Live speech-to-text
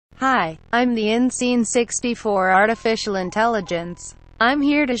Hi, I'm the Unseen64 Artificial Intelligence. I'm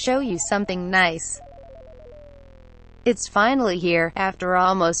here to show you something nice. It's finally here, after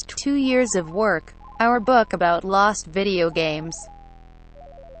almost 2 years of work. Our book about lost video games.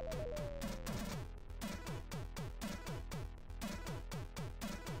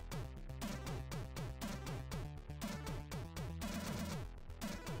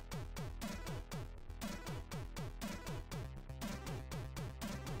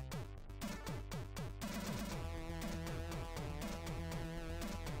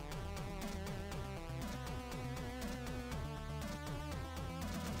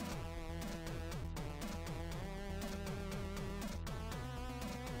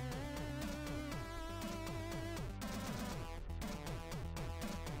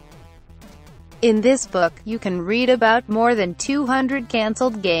 In this book, you can read about more than 200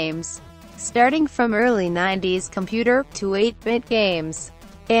 cancelled games, starting from early 90s computer to 8-bit games,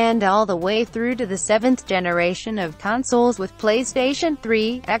 and all the way through to the 7th generation of consoles with PlayStation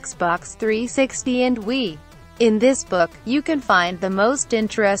 3, Xbox 360 and Wii. In this book, you can find the most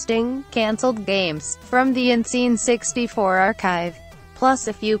interesting, cancelled games from the Unseen64 archive, plus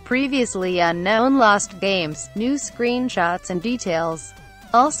a few previously unknown lost games, new screenshots and details.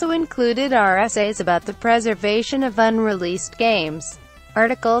 Also included are essays about the preservation of unreleased games,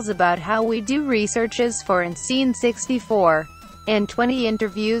 articles about how we do researches for Unseen64, and 20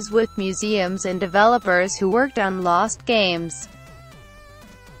 interviews with museums and developers who worked on lost games.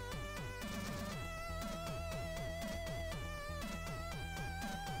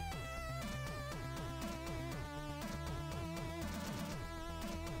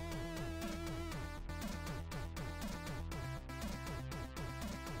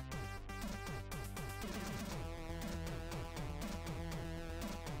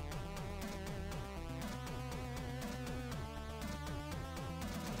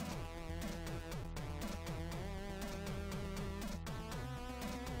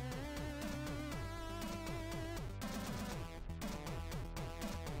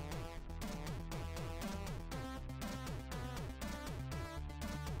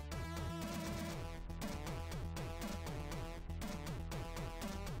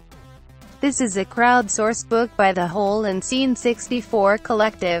 This is a crowdsourced book by the whole Unseen64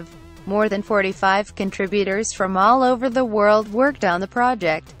 Collective. More than 45 contributors from all over the world worked on the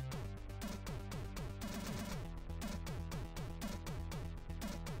project.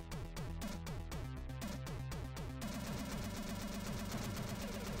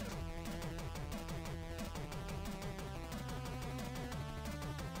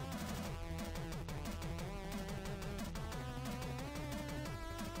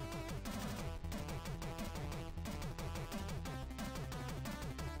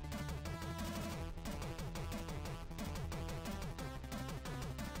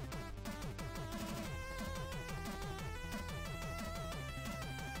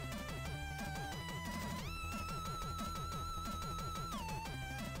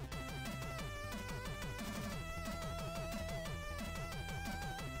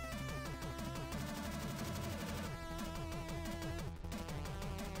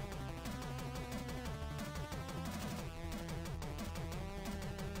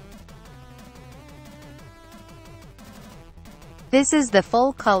 This is the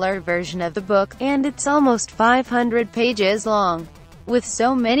full-color version of the book, and it's almost 500 pages long. With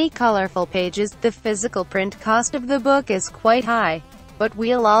so many colorful pages, the physical print cost of the book is quite high. But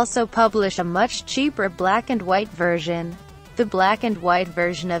we'll also publish a much cheaper black and white version. The black and white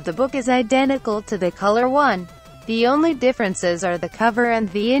version of the book is identical to the color one. The only differences are the cover and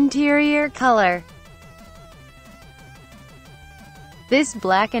the interior color. This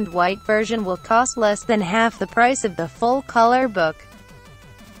black and white version will cost less than half the price of the full-color book.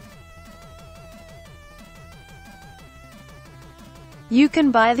 You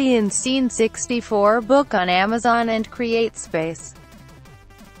can buy the Unseen64 book on Amazon and Createspace.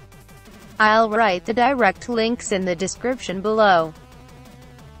 I'll write the direct links in the description below.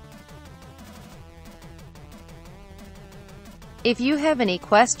 If you have any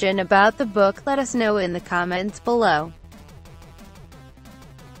question about the book, let us know in the comments below.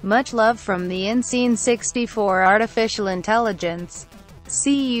 Much love from the Unseen64 Artificial Intelligence.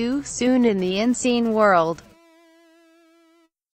 See you soon in the unseen world.